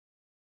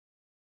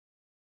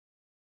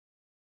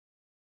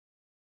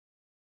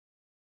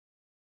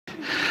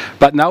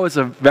But now it's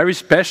a very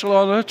special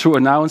honor to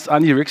announce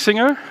Andreas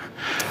Riexinger.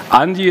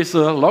 Andy is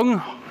a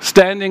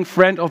long-standing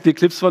friend of the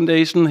Eclipse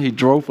Foundation. He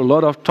drove a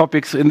lot of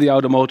topics in the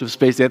automotive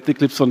space at the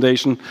Eclipse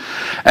Foundation.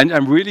 And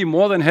I'm really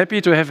more than happy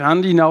to have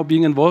Andy now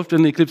being involved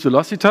in the Eclipse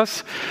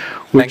Velocitas,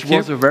 which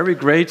was a very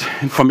great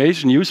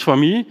information news for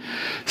me.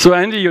 So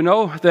Andy, you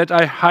know that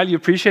I highly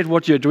appreciate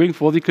what you're doing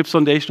for the Eclipse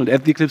Foundation and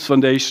at the Eclipse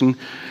Foundation.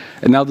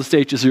 And now the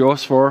stage is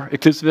yours for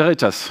Eclipse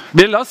Velocitas.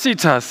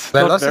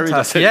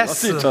 Velocitas,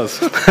 yes.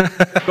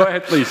 Velocitas. Go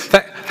ahead, please.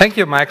 Thank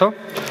you, Michael.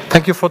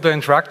 Thank you for the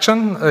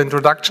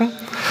introduction.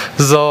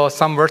 So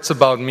some words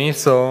about me.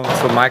 So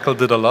Michael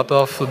did a lot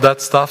of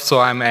that stuff. So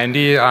I'm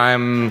Andy.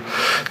 I'm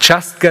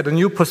just get a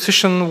new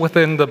position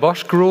within the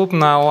Bosch group.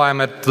 Now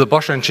I'm at the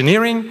Bosch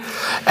Engineering,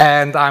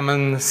 and I'm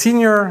a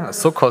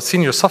so-called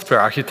senior software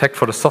architect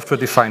for the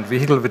software-defined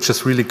vehicle, which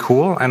is really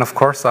cool. And of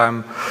course,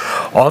 I'm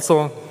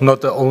also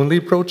not the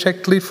only project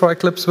lead for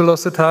Eclipse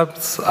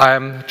Velocitas.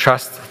 I'm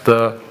just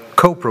the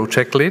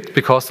co-project lead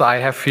because I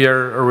have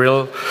here a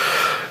real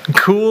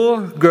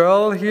cool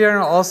girl here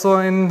also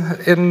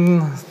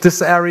in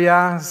this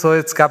area. So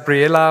it's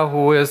Gabriela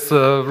who is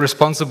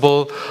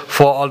responsible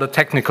for all the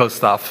technical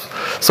stuff.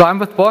 So I'm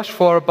with Bosch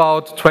for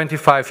about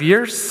 25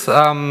 years.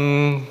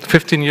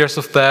 15 years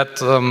of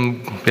that,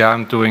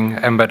 I'm doing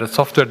embedded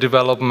software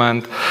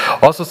development,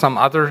 also some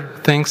other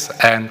things,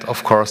 and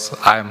of course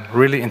I'm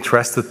really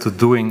interested to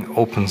doing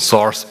open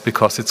source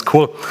because it's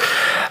cool.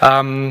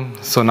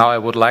 So now I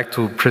would like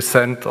to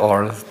present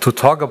or to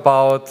talk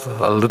about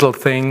little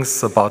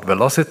things about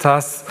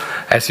Velocitas,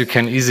 as you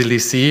can easily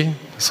see.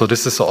 So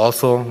this is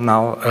also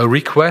now a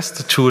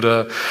request to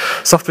the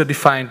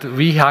software-defined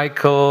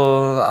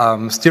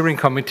vehicle steering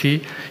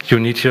committee. You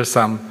need here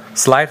some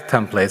slide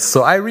templates.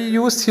 So I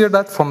reused here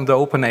that from the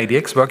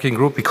OpenADX working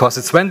group because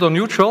it's vendor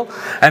neutral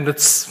and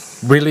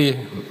it's really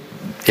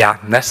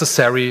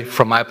necessary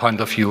from my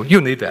point of view.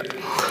 You need that.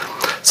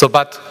 So,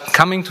 but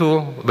coming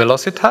to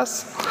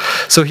Velocitas,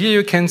 so here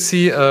you can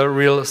see a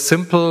real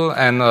simple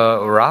and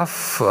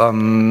rough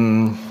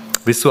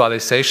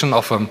visualization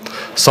of a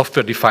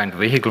software-defined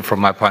vehicle from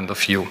my point of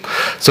view.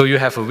 So you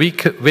have a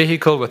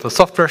vehicle with a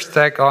software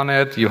stack on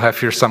it, you have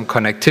here some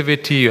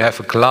connectivity, you have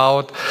a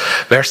cloud,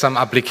 where some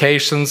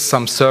applications,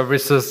 some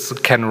services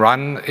can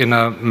run in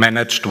a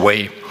managed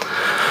way.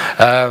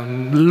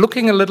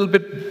 Looking a little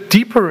bit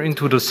deeper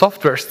into the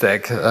software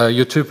stack,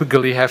 you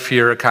typically have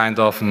here a kind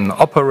of an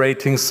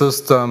operating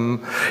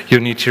system,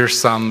 you need here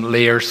some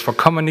layers for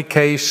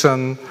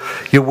communication,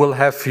 you will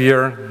have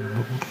here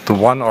the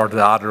one or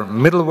the other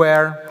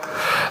middleware,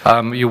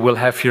 you will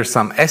have here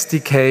some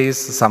SDKs,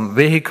 some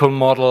vehicle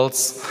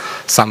models,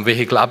 some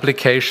vehicle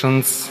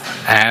applications,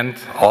 and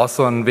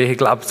also a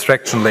vehicle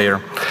abstraction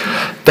layer.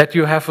 That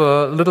you have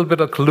a little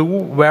bit of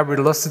clue where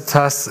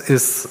Velocitas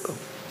is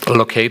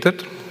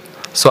located.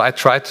 So I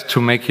tried to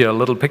make here a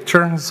little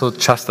picture, so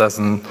just as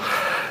a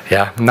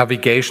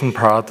navigation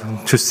part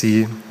to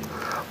see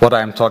what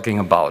I'm talking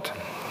about.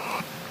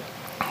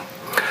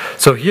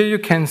 So here you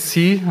can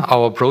see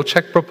our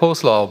project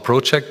proposal, our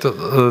project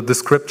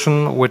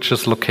description, which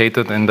is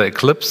located in the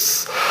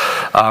Eclipse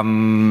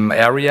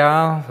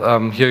area.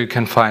 Here you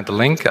can find a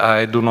link.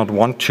 I do not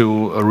want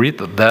to read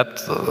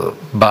that,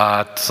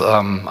 but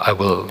I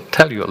will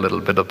tell you a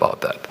little bit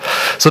about that.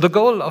 So the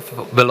goal of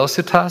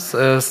Velocitas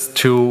is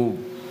to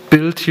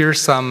build here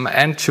some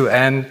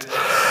end-to-end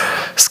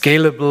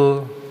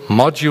scalable,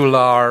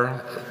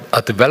 modular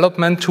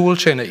development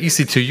toolchain, an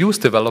easy-to-use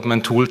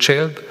development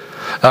toolchain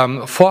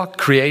for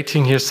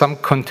creating here some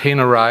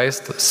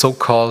containerized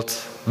so-called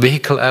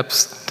vehicle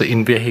apps, the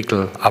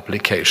in-vehicle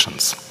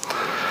applications.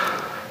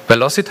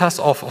 Velocitas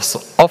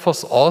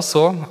offers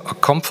also a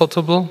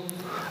comfortable,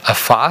 a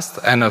fast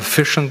and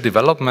efficient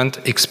development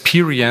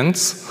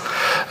experience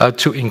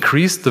to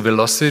increase the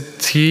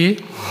velocity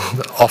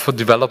of a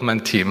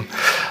development team.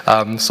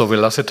 So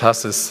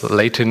Velocitas is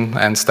Latin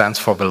and stands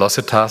for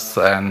Velocitas,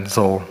 and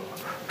so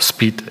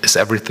speed is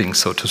everything,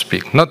 so to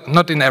speak.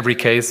 Not in every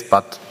case,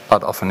 but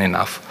often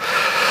enough.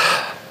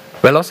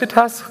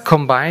 Velocitas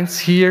combines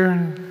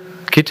here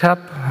GitHub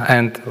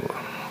and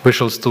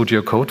Visual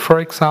Studio Code, for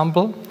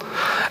example,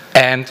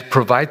 and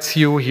provides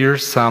you here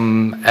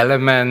some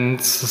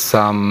elements,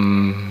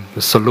 some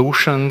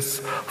solutions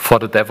for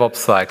the DevOps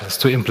cycles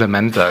to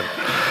implement that.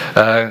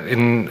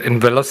 In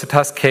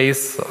Velocitas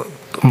case,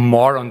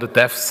 more on the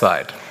dev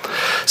side.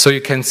 So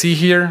you can see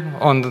here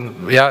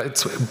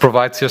it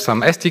provides here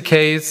some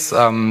SDKs,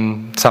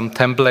 some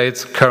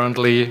templates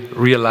currently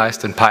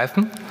realized in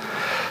Python.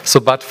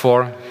 So, but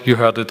you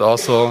heard it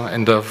also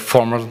in the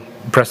former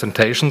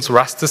presentations,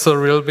 Rust is a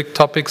real big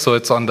topic, so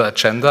it's on the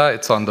agenda,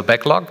 it's on the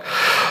backlog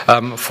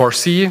for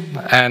C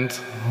and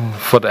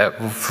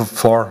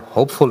for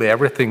hopefully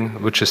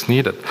everything which is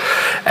needed.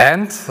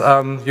 And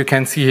you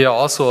can see here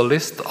also a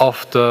list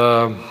of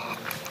the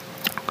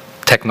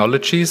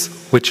technologies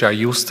which are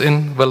used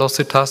in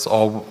Velocitas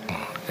or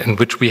in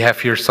which we have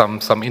here some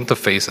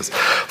interfaces.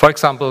 For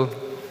example,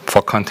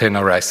 for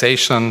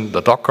containerization,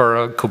 the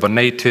Docker,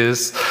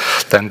 Kubernetes,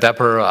 then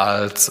Dapper,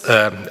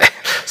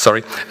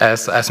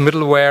 as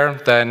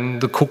middleware, then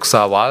the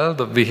CUG-SAR-VAL,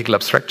 the vehicle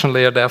abstraction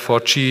layer there for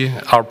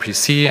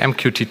gRPC,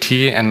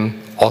 MQTT,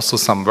 and also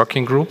some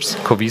working groups,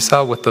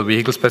 COVISA with the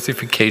vehicle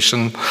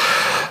specification,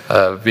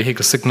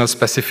 vehicle signal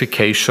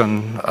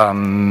specification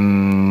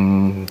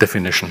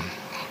definition.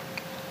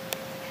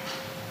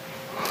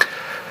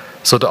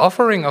 So the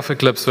offering of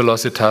Eclipse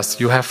Velocitas,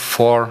 you have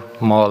for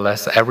more or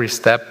less every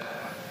step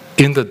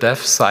in the dev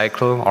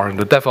cycle or in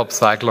the DevOps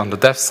cycle on the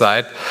dev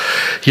side.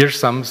 Here's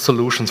some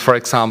solutions. For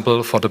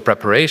example, for the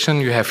preparation,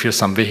 you have here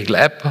some vehicle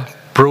app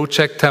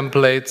project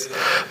templates,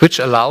 which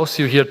allows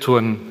you here to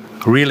a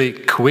really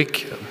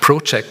quick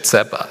project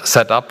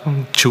setup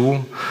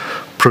to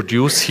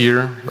produce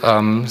here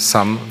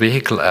some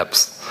vehicle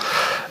apps.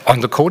 On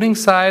the coding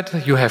side,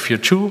 you have here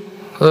two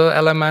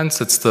elements.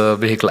 It's the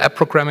vehicle app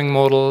programming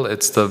model,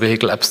 it's the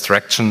vehicle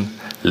abstraction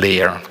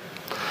layer.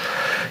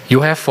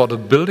 You have for the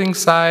building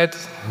side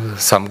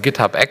some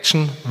GitHub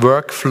action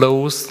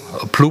workflows,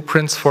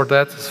 blueprints for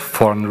that,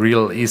 for a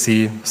real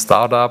easy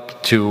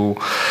startup, to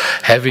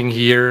having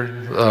here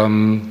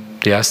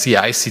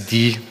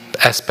CI/CD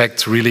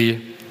aspects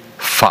really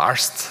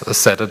fast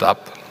set it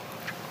up.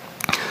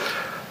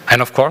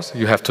 And of course,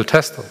 you have to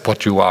test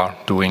what you are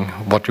doing,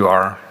 what you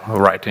are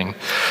writing.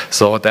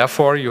 So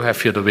therefore, you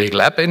have here the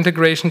vehicle app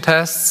integration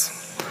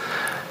tests.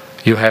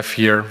 You have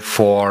here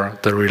for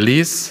the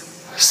release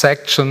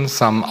section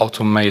some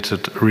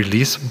automated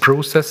release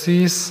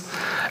processes,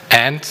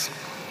 and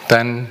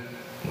then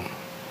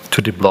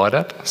to deploy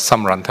that,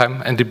 some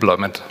runtime and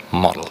deployment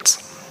models.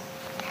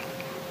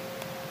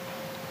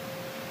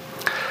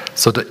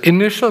 So the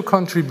initial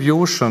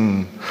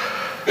contribution,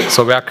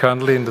 so we are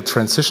currently in the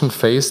transition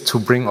phase to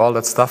bring all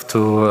that stuff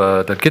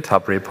to the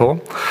GitHub repo,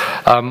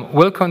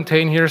 will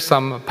contain here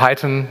some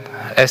Python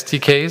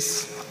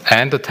SDKs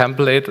and a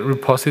template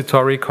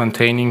repository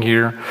containing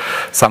here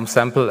some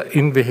sample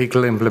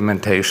in-vehicle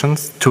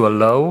implementations to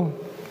allow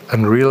a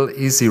real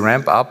easy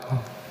ramp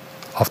up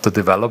of the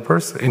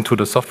developers into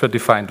the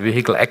software-defined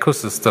vehicle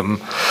ecosystem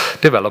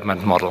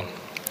development model.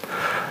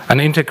 An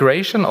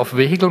integration of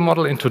vehicle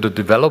model into the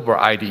developer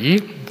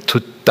IDE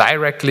to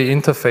directly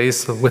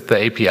interface with the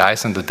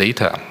APIs and the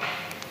data.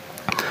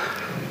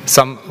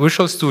 Some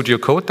Visual Studio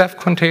Code dev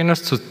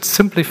containers to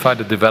simplify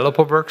the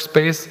developer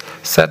workspace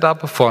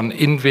setup for an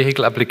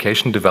in-vehicle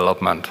application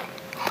development.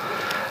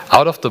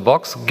 Out of the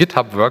box,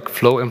 GitHub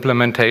workflow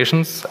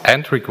implementations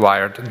and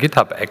required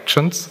GitHub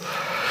actions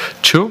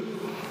to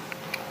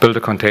build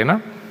a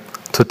container,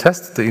 to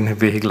test the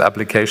in-vehicle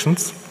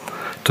applications,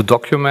 to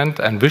document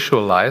and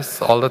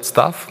visualize all that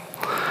stuff,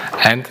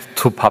 and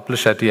to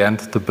publish at the end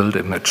the build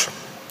image.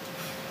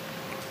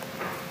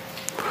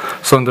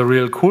 So the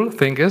real cool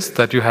thing is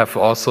that you have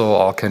also,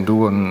 or can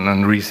do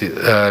an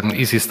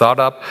easy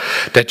startup,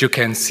 that you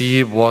can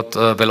see what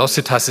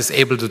Velocitas is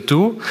able to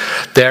do.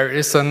 There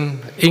is an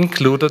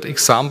included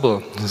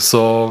example,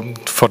 so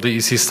for the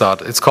easy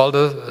start. It's called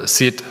a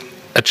seat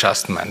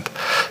adjustment.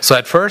 So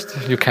at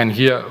first, you can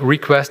here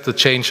request the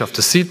change of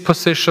the seat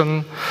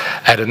position.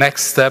 At the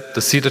next step,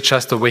 the seat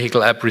adjuster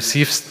vehicle app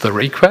receives the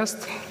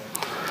request.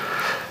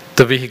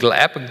 The vehicle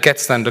app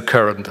gets then the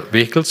current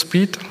vehicle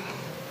speed.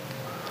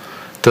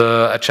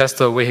 The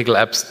adjuster vehicle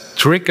apps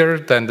trigger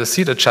then the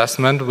seat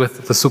adjustment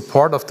with the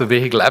support of the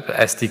vehicle app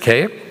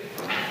SDK.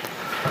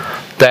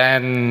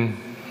 Then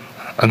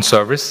a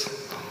service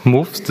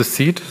moves the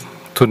seat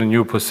to the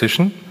new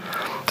position.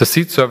 The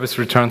seat service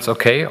returns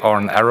OK or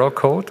an error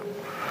code.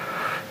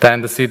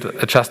 Then the seat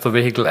adjuster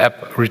vehicle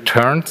app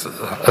returns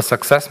a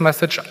success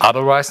message,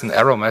 otherwise an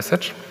error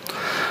message.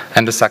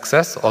 And the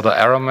success or the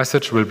error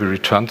message will be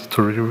returned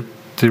to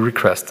the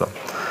requester.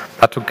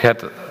 But to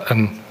get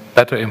a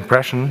better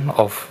impression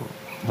of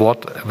what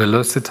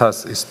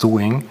Velocitas is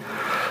doing,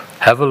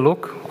 have a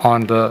look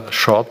on the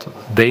short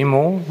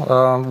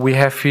demo we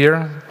have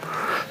here.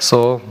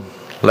 So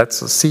let's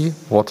see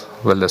what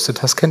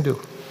Velocitas can do.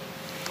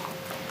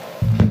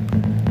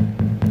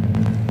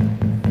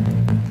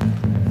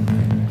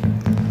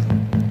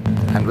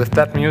 And with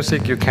that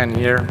music you can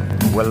hear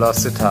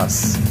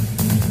Velocitas.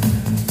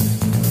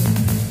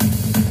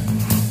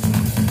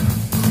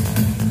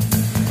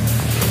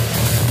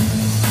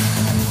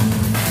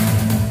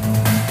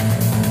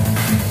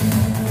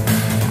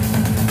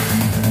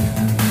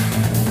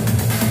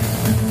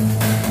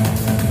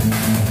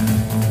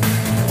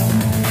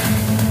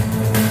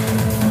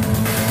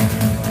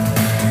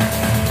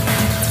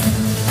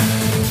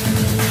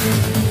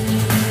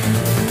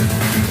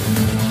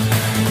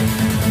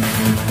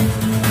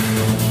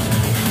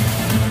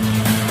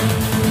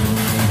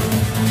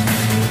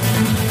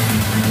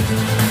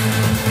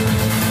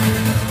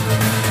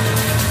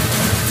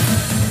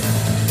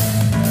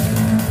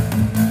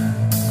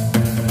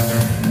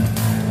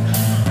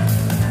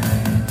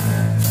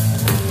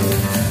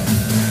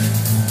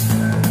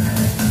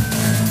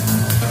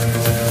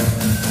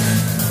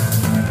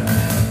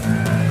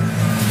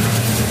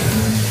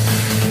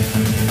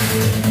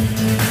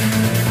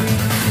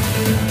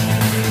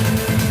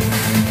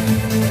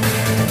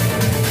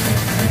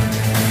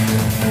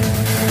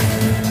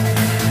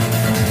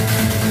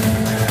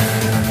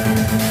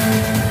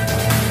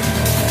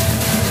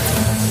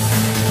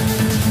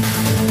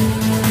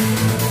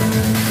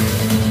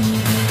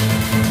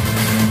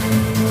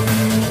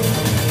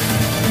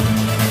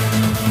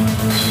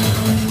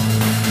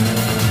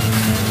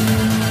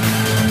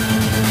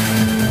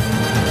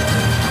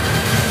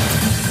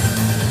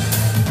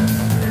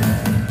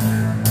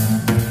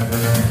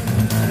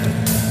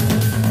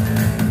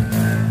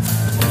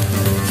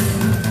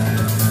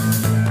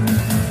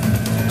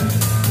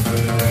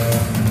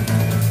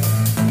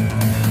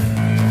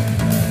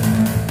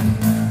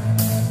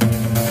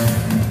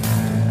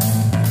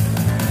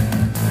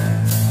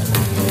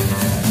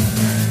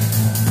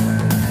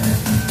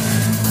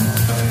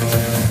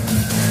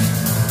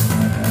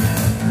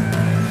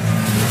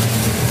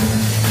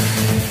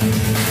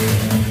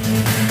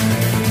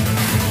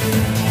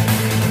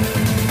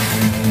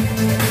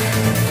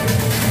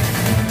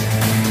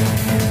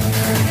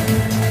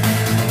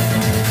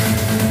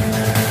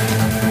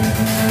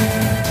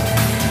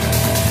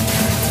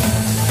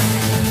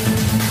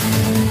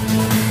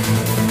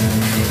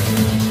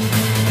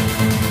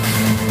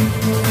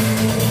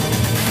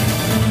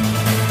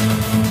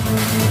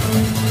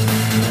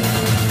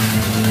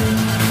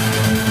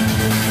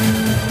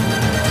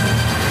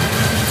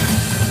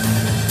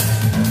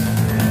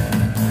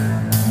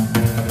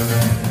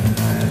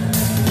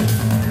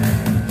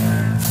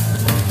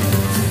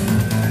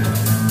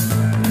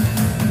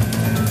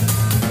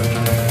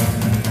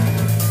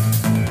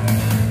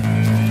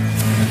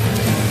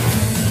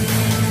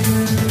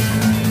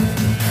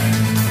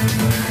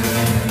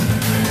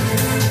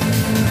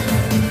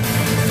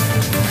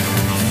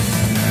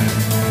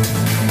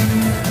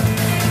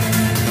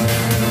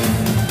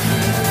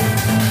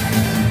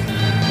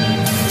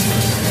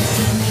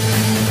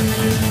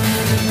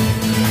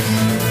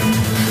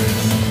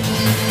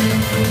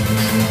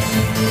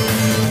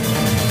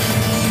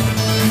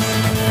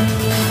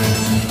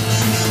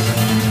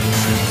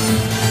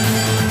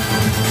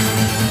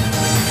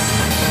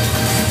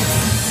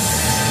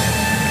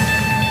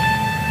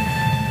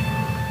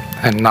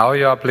 And now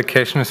your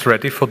application is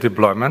ready for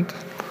deployment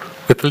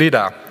with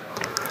LiDAR.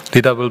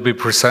 LiDAR will be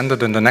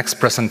presented in the next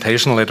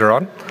presentation later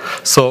on.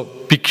 So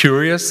be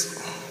curious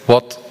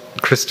what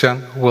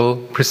Christian will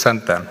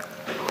present then.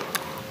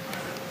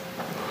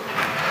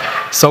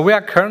 So we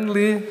are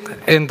currently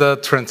in the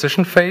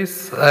transition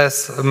phase,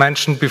 as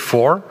mentioned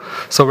before.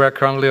 So we are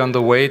currently on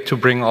the way to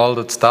bring all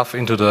that stuff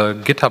into the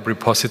GitHub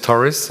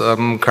repositories.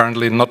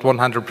 Currently not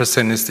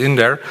 100% is in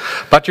there,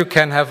 but you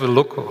can have a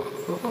look,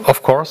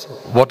 of course,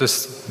 what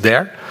is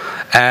there.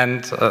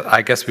 And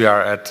I guess we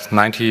are at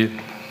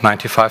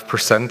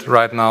 95%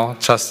 right now,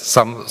 just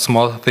some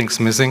small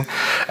things missing.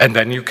 And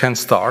then you can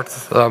start,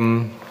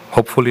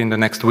 hopefully in the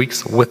next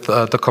weeks, with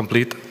the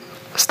complete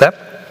step,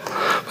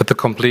 with the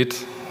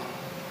complete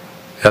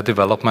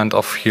development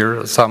of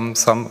here some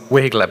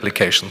vehicle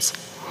applications.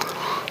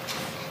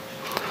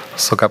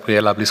 So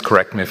Gabriela, please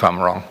correct me if I'm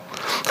wrong.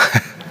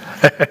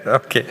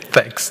 Okay,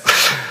 thanks.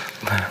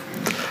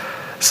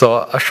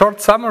 So a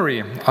short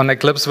summary on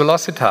Eclipse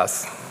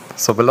Velocitas.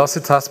 So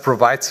Velocitas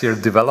provides here a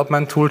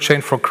development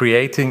toolchain for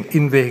creating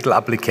in-vehicle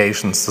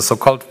applications, the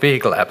so-called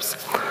vehicle apps.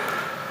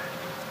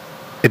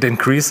 It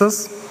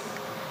increases,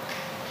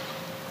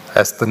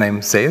 as the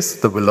name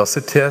says, the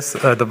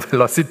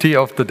velocity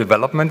of the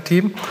development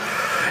team,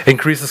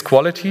 increases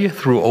quality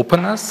through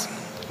openness,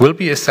 will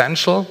be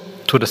essential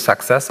to the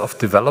success of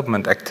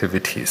development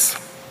activities.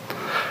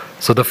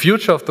 So the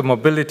future of the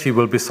mobility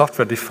will be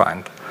software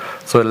defined.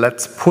 So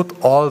let's put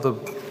all the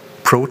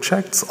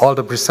projects, all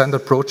the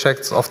presented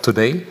projects of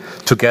today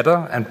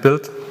together and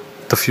build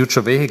the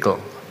future vehicle.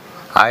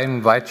 I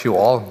invite you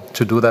all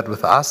to do that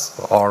with us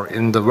or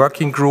in the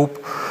working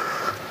group.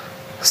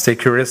 Stay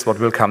curious what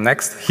will come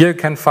next. Here you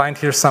can find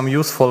here some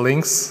useful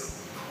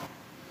links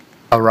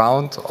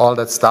around all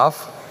that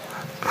stuff.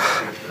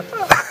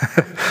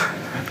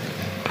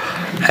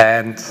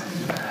 And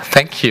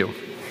thank you.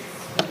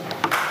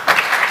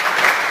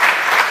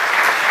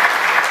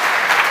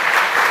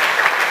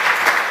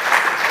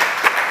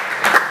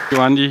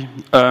 Andy,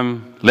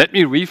 let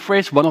me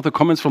rephrase one of the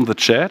comments from the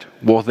chat.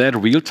 Was that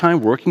real-time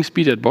working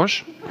speed at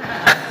Bosch?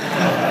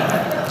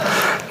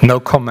 No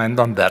comment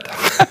on that.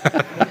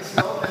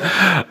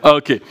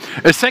 Okay.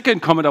 A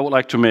second comment I would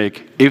like to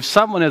make. If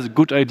someone has a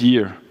good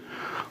idea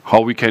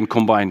how we can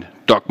combine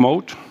dog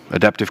mode,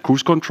 adaptive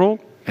cruise control,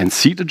 and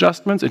seat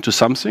adjustments into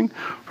something,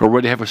 we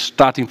already have a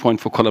starting point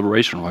for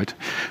collaboration, right?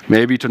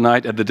 Maybe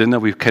tonight at the dinner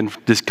we can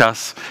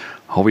discuss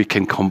how we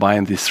can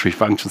combine these three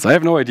functions. I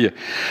have no idea.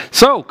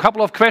 So, a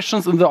couple of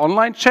questions in the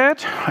online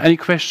chat. Any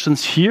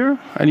questions here?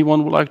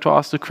 Anyone would like to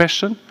ask a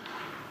question?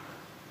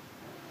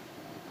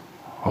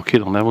 Okay,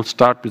 then I will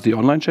start with the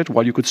online chat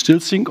while you could still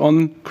think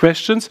on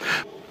questions.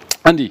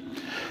 Andy,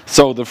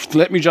 so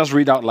let me just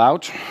read out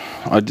loud.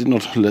 I did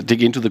not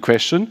dig into the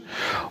question.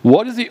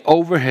 What is the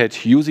overhead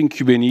using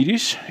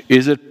Kubernetes?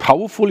 Is it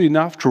powerful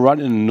enough to run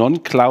in a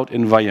non-cloud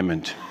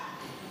environment?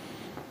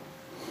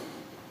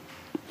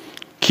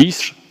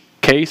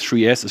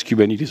 K3S is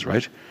Kubernetes,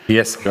 right?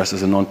 Yes. Just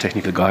as a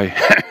non-technical guy.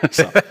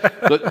 So,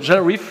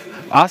 shall I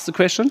ask the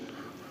question?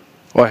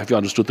 Or have you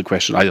understood the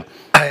question?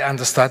 I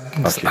understand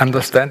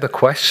the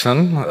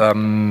question.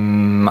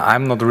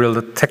 I'm not really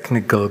the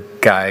technical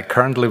guy.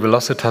 Currently,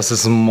 Velocitas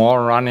is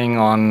more running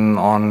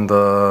on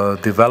the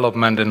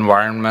development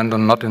environment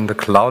and not in the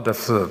cloud.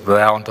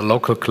 They are on the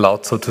local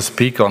cloud, so to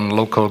speak, on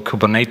local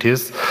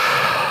Kubernetes.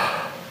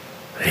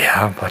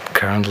 Yeah, but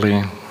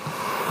currently,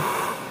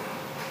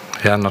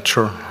 not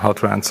sure how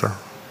to answer.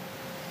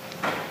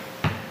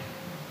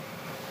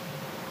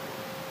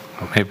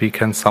 Maybe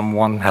can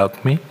someone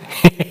help me?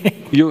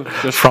 You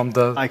just from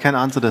the. I can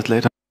answer that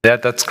later. Yeah,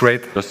 that's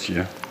great. Just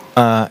here.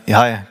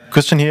 Hi,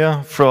 Christian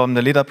here from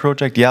the LiDAR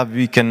project. Yeah,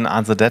 we can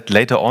answer that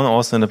later on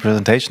also in the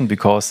presentation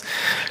because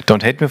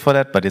don't hate me for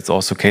that, but it's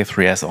also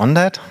K3S on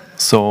that.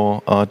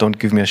 So don't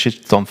give me a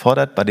shitstorm for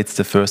that, but it's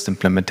the first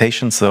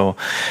implementation. So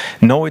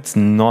no, it's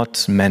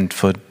not meant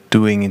for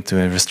doing into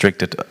a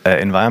restricted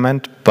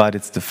environment, but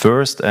it's the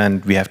first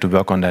and we have to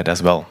work on that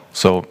as well.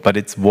 So, but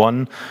it's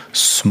one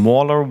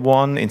smaller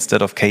one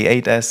instead of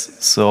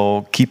K8S,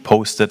 so keep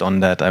posted on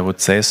that, I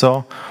would say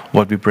so,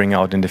 what we bring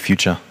out in the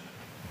future.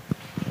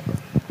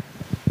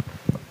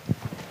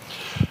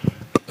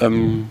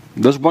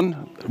 There's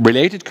one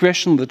related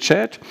question in the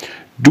chat.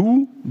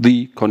 Do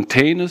the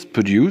containers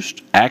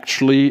produced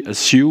actually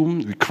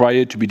assume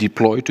required to be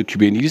deployed to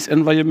Kubernetes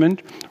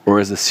environment, or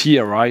is a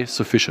CRI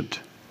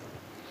sufficient?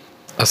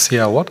 A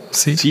CR what?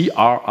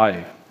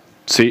 CRI.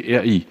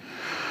 C-R-E.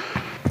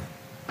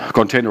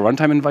 Container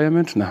runtime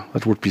environment? No,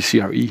 that would be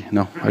CRE.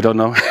 No, I don't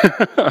know.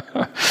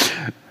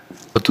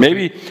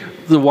 Maybe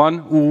the one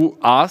who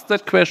asked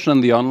that question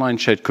in the online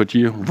chat, could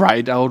you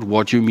write out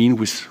what you mean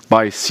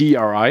by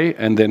CRI,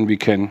 and then we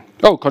can...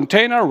 Oh,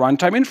 container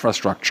runtime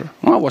infrastructure.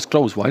 Oh, I was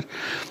close, right?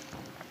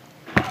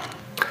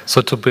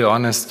 So to be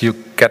honest, you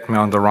get me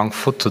on the wrong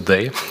foot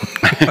today.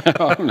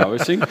 No, I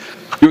think.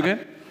 You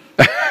again?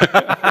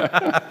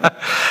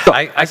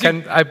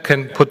 I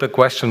can put the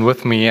question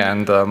with me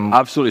and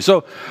absolutely.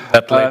 So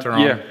that later on.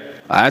 Yeah,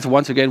 I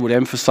once again would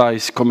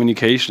emphasize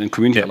communication and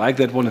community. I like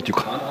that one that you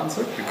can't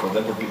answer, because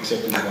that would be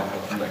exactly what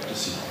I would like to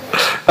see.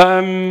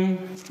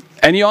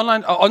 Any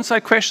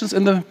on-site questions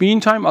in the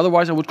meantime?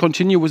 Otherwise, I would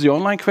continue with the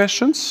online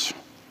questions.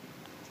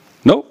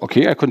 No?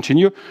 Okay, I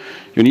continue.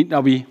 You need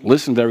now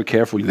listen very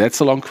carefully. That's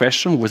a long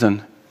question with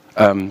an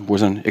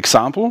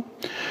example,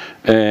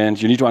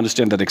 and you need to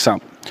understand that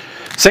example.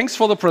 Thanks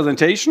for the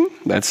presentation.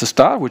 That's the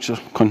start, which I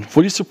can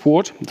fully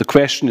support. The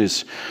question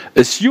is,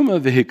 assume a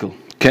vehicle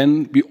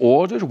can be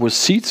ordered with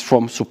seats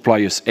from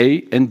suppliers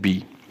A and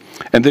B,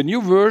 and the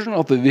new version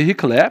of the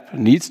vehicle app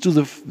needs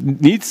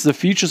the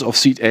features of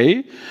seat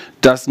A,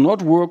 does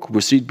not work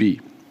with seat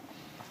B.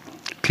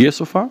 Clear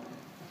so far?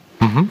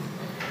 Mm-hmm.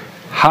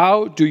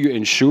 How do you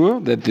ensure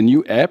that the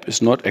new app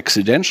is not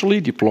accidentally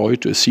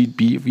deployed to a seat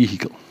B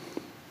vehicle?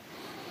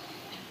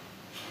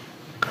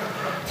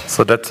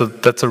 So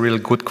that's a really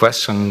good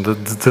question.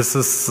 This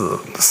is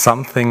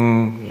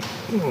something.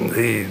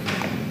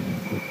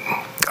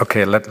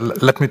 Okay,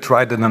 let me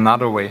try it in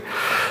another way.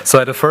 So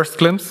at a first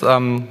glimpse,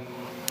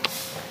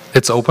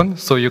 it's open,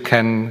 so you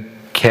can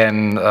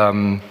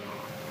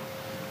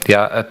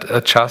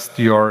adjust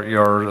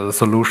your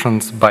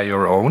solutions by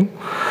your own.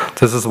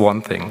 This is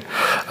one thing.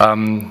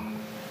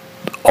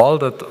 All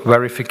the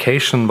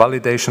verification,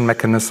 validation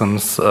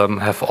mechanisms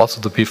have also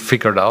to be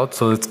figured out,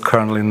 so it's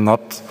currently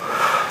not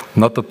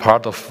a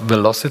part of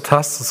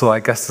Velocitas. So I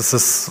guess this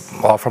is,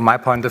 or from my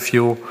point of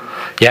view,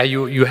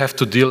 you have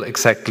to deal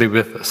exactly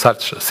with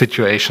such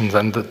situations,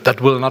 and that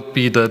will not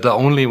be the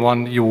only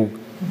one you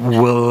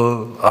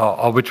will,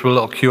 or which will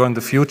occur in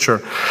the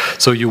future.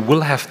 So you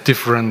will have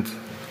different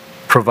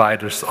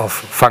providers of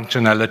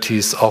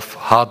functionalities, of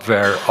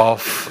hardware,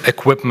 of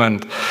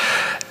equipment.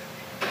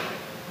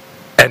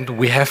 And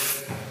we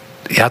have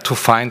to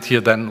find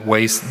here then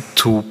ways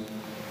to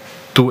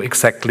do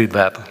exactly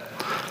that.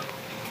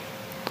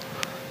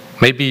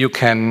 Maybe you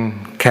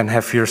can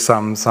have here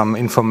some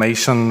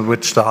information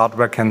which the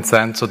hardware can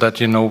send, so that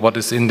you know what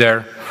is in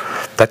there.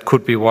 That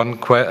could be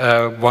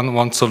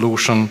one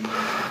solution.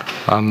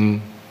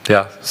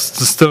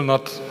 Still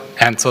not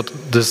answered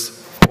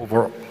this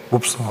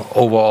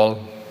overall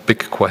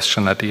big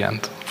question at the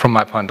end, from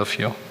my point of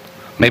view.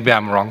 Maybe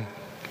I'm wrong,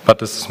 but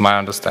this is my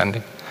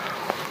understanding.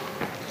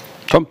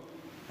 Tom?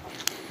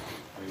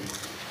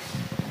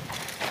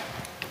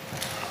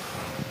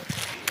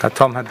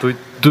 Tom,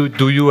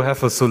 do you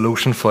have a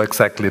solution for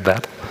exactly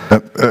that?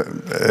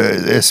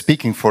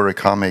 Speaking for a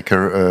car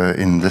maker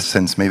in this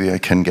sense, maybe I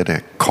can get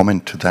a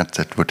comment to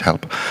that would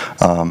help.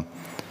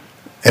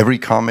 Every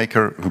car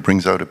maker who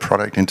brings out a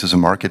product into the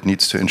market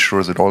needs to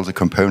ensure that all the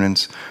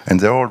components, and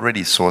they're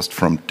already sourced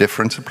from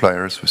different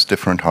suppliers with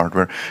different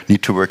hardware,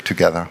 need to work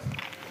together.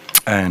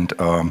 And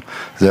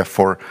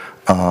therefore,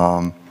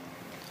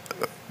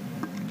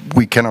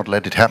 we cannot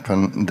let it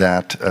happen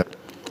that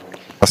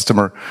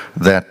customer,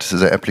 that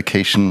the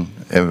application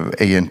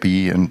A and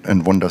B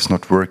and one does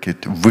not work.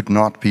 It would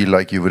not be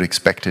like you would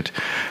expect it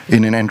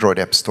in an Android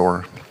app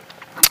store,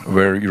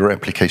 where your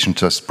application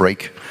just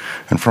break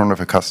in front of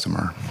a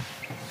customer.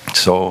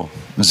 So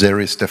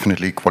there is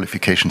definitely a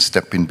qualification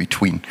step in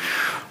between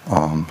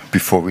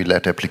before we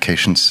let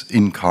applications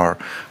in car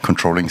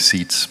controlling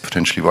seats,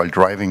 potentially while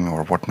driving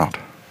or whatnot.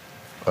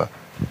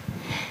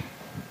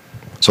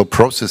 So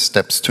process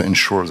steps to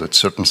ensure that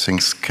certain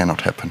things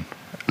cannot happen,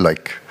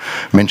 like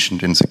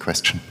mentioned in the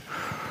question.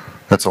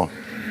 That's all.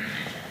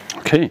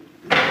 Okay.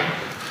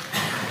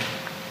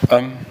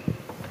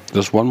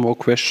 There's one more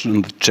question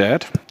in the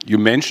chat. You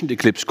mentioned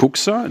Eclipse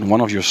Cuxa in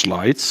one of your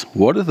slides.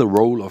 What is the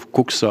role of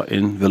Cuxa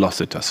in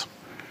Velocitas?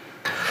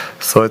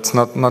 So it's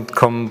not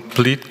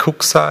complete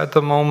Cuxa at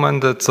the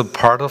moment. It's a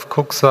part of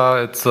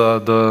Cuxa. It's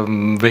the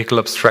vehicle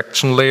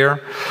abstraction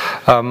layer,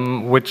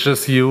 which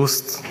is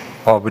used,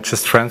 or which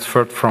is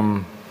transferred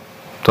from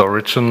the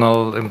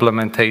original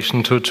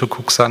implementation to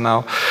Cuxa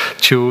now,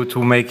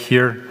 to make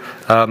here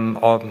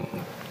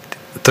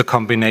the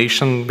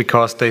combination,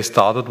 because they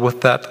started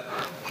with that.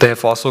 They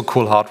have also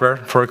cool hardware,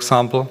 for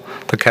example,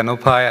 the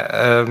canopy.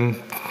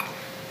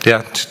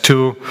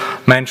 To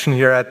mention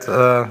here at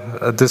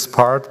this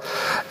part,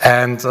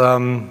 and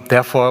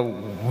therefore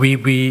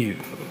we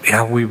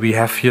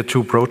have here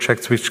two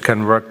projects which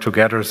can work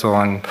together. So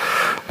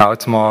now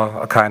it's more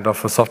a kind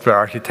of a software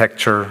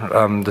architecture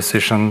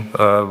decision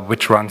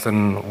which runs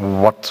in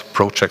what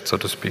project, so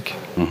to speak.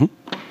 Mm-hmm.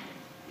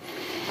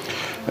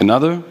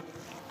 Another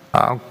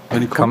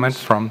any comment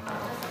from?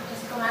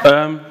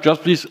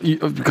 Just please,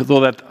 so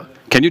that,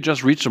 can you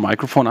just reach the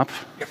microphone up?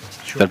 Yep,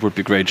 sure. That would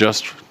be great.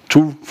 Just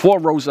 4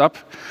 rows up,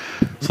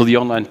 so the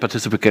online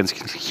participants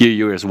can hear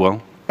you as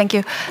well. Thank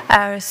you.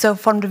 So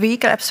from the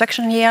vehicle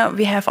abstraction here,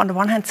 we have on the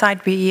one hand side,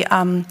 we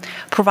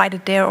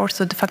provided there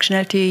also the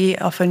functionality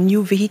of a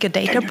new vehicle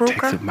data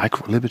broker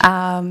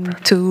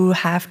to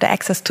have the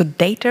access to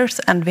data,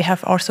 and we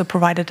have also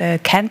provided a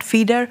canned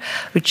feeder,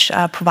 which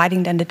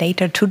providing then the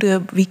data to the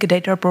vehicle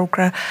data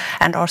broker,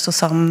 and also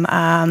some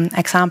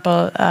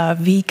example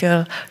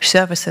vehicle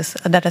services.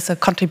 That is a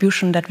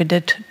contribution that we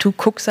did to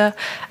Cuxa,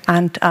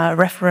 and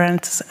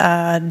reference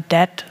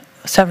that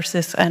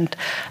services and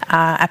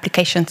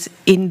applications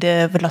in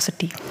the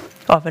Velocity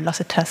or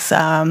Velocitas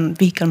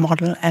vehicle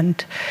model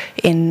and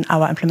in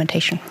our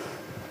implementation.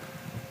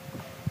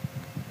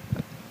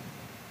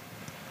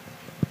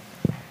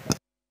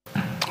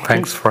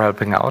 Thanks for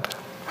helping out.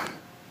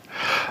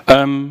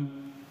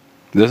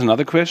 There's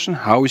another question.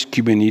 How is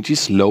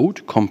Kubernetes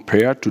load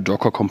compared to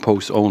Docker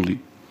Compose only?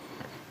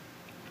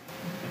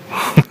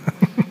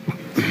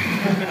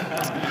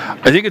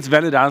 I think it's a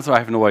valid answer. I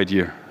have no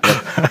idea.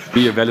 That'd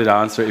be a valid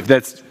answer. If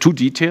that's too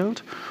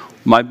detailed,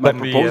 my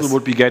proposal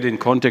would be get in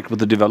contact with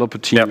the developer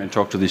team and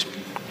talk to these.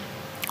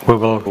 We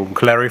will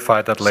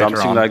clarify that later on.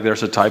 Something like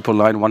there's a typo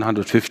line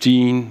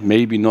 115,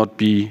 maybe not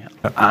be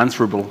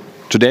answerable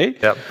today.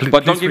 Yeah,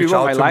 but don't get me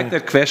wrong, I like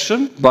that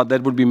question, but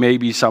that would be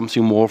maybe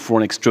something more for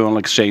an external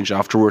exchange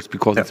afterwards,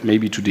 because it's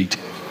maybe too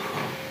detailed.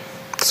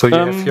 So you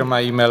have here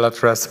my email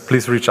address.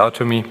 Please reach out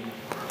to me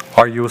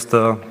or use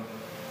the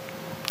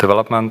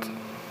development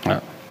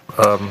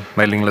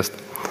mailing list.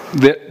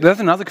 There's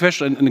another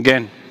question, and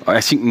again,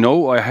 I think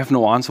I have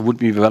no answer would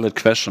be a valid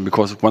question,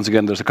 because once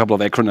again, there's a couple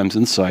of acronyms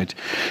inside.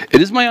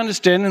 It is my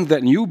understanding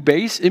that new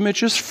base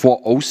images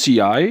for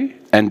OCI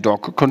and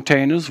Docker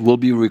containers will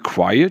be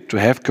required to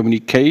have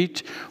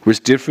communicate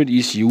with different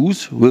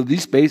ECUs. Will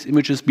these base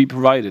images be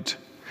provided?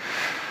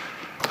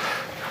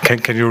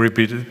 Can you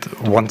repeat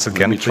it once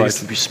again, please? Let me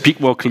try to speak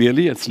more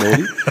clearly and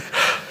slowly.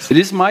 It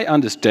is my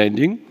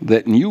understanding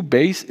that new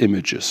base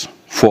images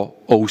for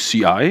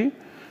OCI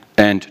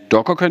and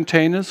Docker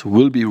containers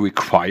will be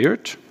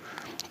required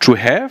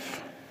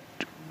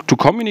to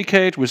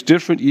communicate with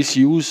different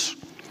ECUs.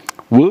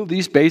 Will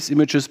these base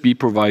images be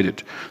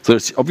provided? So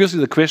obviously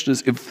the question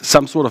is if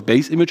some sort of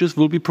base images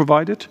will be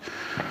provided.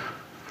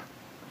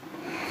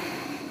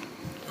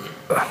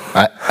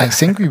 I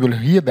think we will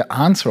hear the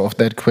answer of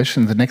that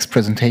question in the next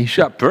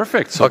presentation. Yeah,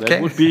 perfect. So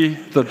that would be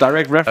the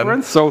direct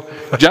reference. So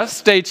just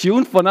stay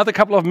tuned for another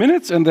couple of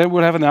minutes, and then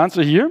we'll have an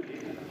answer here.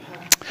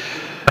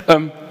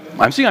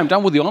 I think I'm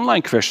done with the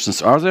online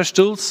questions. Are there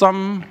still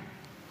some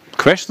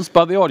questions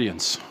by the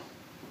audience?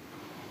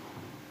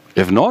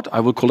 If not,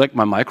 I will collect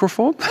my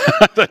microphone.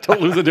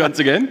 Don't lose it once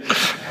again.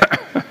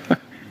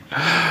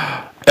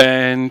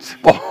 And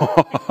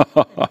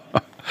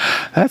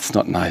that's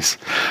not nice.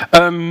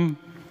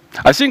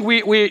 I think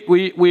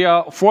we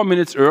are 4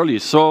 minutes early,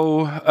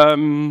 so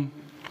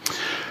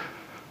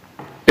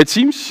it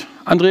seems,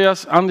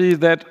 Andreas, Andy,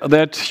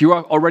 that you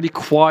are already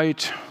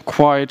quite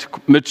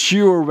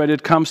mature when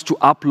it comes to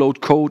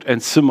upload code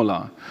and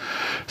similar.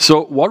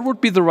 So what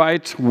would be the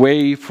right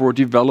way for a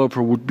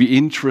developer would be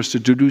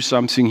interested to do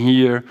something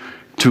here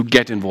to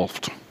get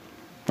involved?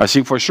 I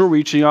think for sure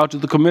reaching out to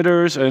the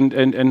committers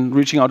and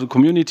reaching out to the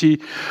community.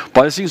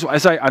 But I think, so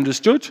as I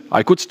understood,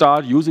 I could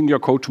start using your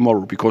code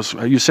tomorrow, because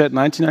you said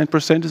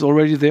 99% is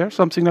already there,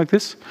 something like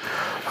this?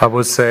 I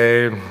would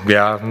say,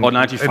 yeah. Or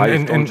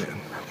 95%.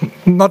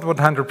 Not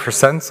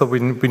 100%, so we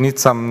need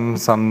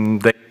some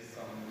days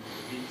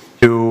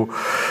to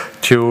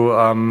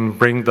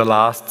bring the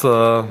last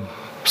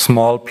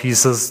small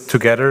pieces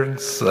together,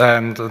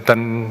 and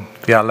then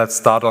let's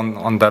start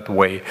on that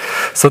way.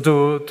 So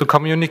to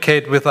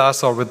communicate with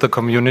us or with the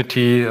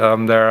community,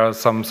 there are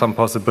some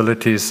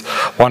possibilities.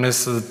 One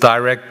is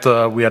direct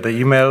via the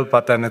email,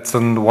 but then it's a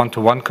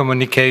one-to-one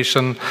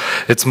communication.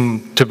 It's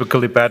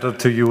typically better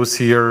to use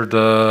here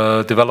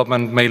the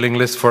development mailing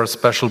list for a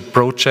special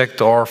project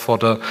or for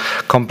the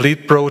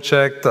complete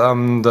project,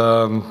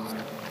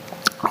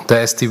 the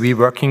SDV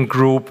working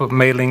group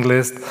mailing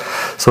list,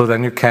 so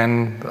then you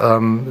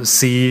can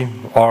see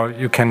or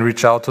you can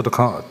reach out to the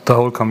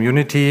whole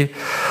community.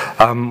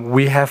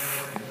 We have,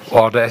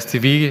 or the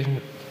SDV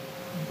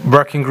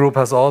working group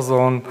has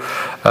also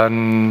a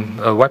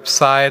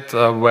website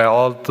where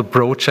all the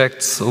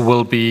projects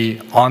will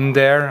be on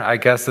there. I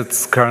guess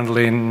it's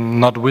currently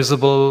not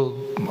visible,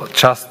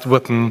 just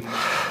with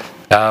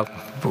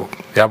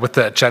with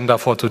the agenda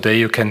for today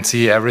you can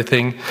see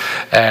everything,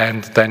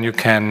 and then you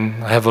can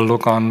have a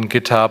look on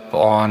GitHub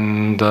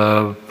on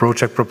the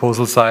project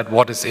proposal side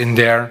what is in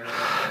there,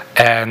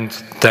 and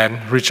then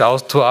reach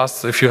out to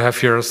us if you have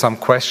here some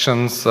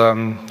questions.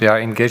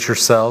 Engage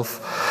yourself,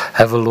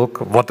 have a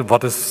look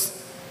what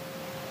is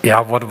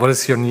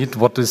your need,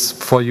 what is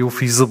for you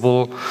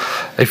feasible.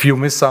 If you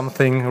miss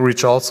something,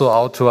 reach also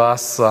out to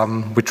us.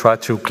 We try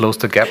to close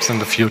the gaps in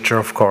the future,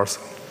 of course.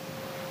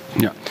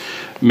 Yeah.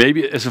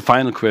 Maybe as a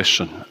final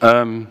question,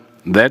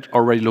 that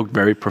already looked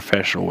very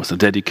professional. It was a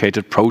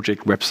dedicated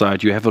project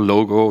website. You have a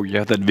logo, you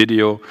have that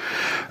video.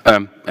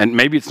 And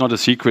maybe it's not a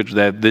secret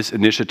that this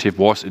initiative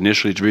was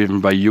initially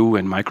driven by you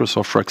and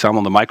Microsoft, for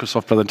example. The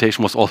Microsoft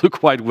presentation was also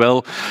quite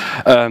well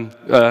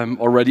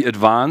already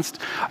advanced.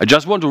 I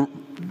just want to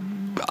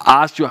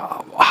ask you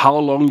how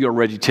long you're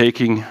already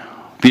taking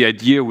the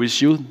idea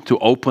with you to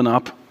open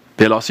up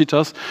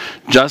Velocitas,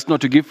 just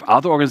not to give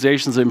other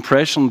organizations the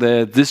impression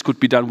that this could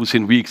be done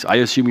within weeks. I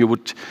assume you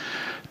would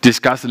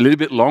discuss a little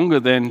bit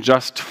longer than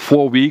just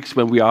 4 weeks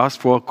when we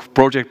asked for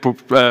project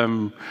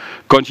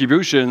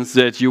contributions,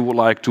 that you would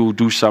like to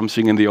do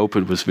something in the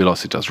open with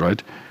Velocitas,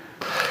 right?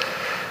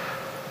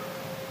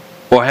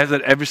 Or has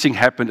that everything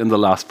happened in the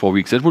last 4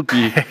 weeks? That would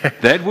be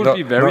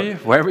very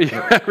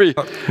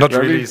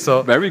really.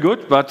 So very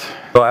good. But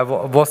so I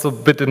was a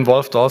bit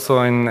involved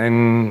also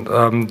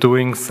in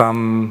doing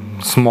some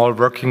small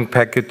work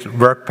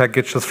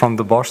packages from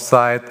the Bosch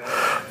side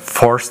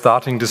for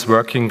starting this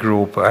working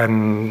group.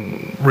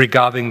 And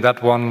regarding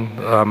that one,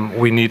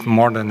 we need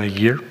more than a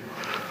year.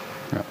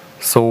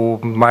 So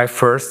my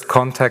first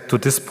contact to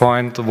this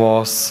point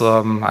was,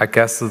 I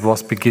guess it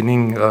was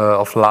beginning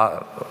of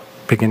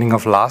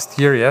last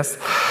year, yes.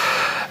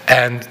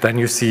 And then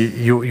you see,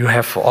 you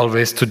have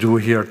always to do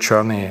here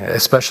journey,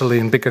 especially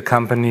in bigger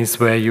companies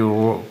where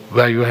you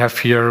have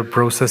here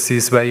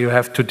processes where you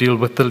have to deal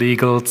with the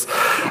legals,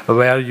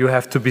 where you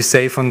have to be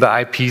safe on the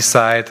IP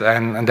side,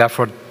 and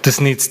therefore this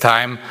needs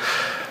time.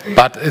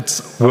 But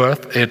it's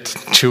worth it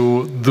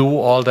to do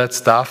all that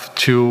stuff,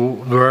 to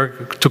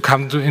work, to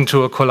come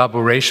into a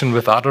collaboration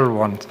with other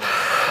ones.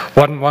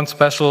 One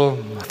special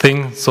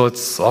thing, so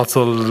it's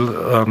also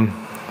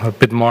a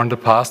bit more in the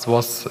past,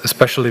 was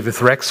especially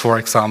with Rex, for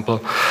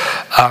example.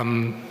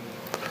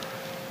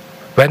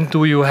 When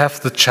do you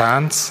have the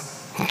chance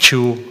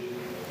to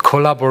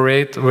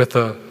collaborate with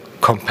a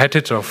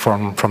competitor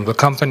from the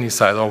company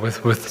side or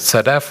with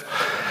ZF?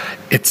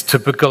 It's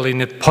typically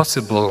not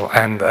possible,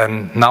 and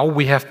now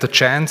we have the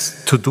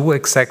chance to do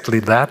exactly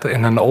that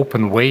in an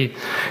open way,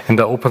 in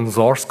the open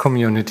source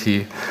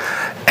community.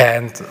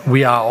 And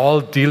we are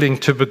all dealing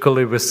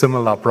typically with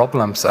similar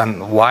problems,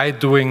 and why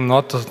doing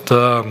not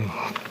the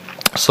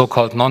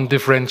so-called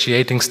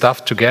non-differentiating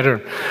stuff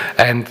together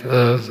and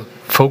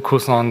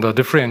focus on the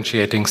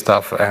differentiating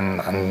stuff,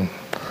 and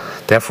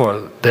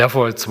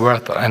therefore it's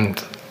worth,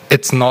 and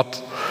it's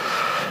not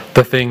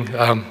the thing,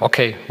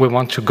 okay, we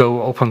want to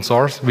go open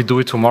source, we do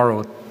it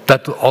tomorrow.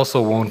 That also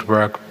won't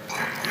work.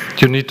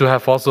 You need to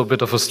have also a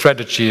bit of a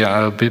strategy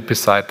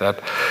beside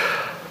that.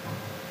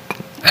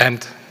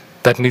 And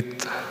that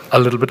needs a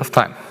little bit of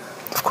time,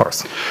 of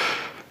course.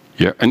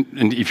 Yeah, and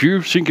if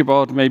you think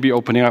about maybe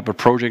opening up a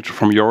project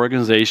from your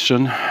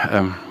organization,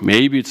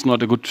 maybe it's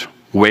not a good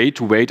way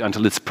to wait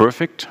until it's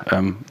perfect.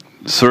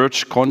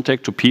 Search,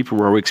 contact to people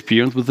who are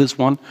experienced with this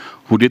one,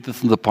 who did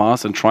this in the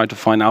past, and try to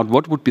find out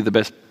what would be the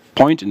best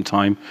point in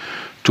time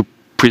to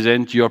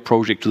present your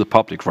project to the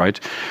public, right?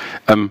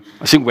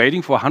 I think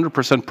waiting for a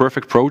 100%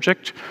 perfect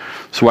project,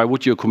 so why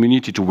would your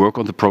community to work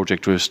on the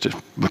project to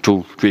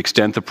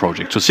extend the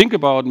project? So think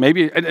about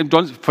maybe, and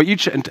for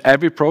each and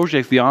every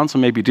project the answer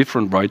may be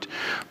different, right?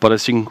 But I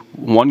think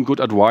one good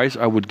advice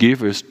I would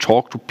give is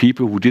talk to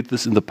people who did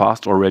this in the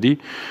past already,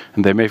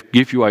 and they may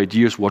give you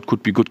ideas what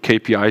could be good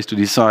KPIs to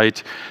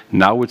decide,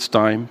 now it's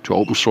time to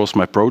open source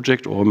my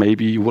project, or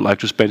maybe you would like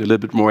to spend a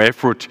little bit more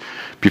effort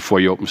before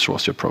you open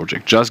source your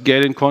project. Just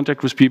get in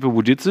contact with people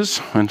who did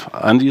this, and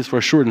Andy is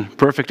for sure a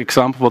perfect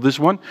example for this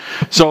one.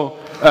 So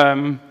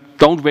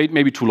don't wait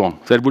maybe too long.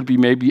 That would be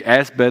maybe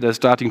as bad as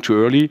starting too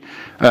early.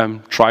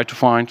 Try to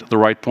find the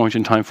right point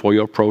in time for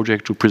your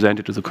project to present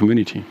it to the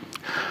community.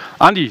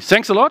 Andy,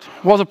 thanks a lot.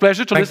 It was a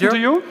pleasure to listen to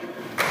you.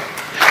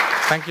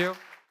 Thank you.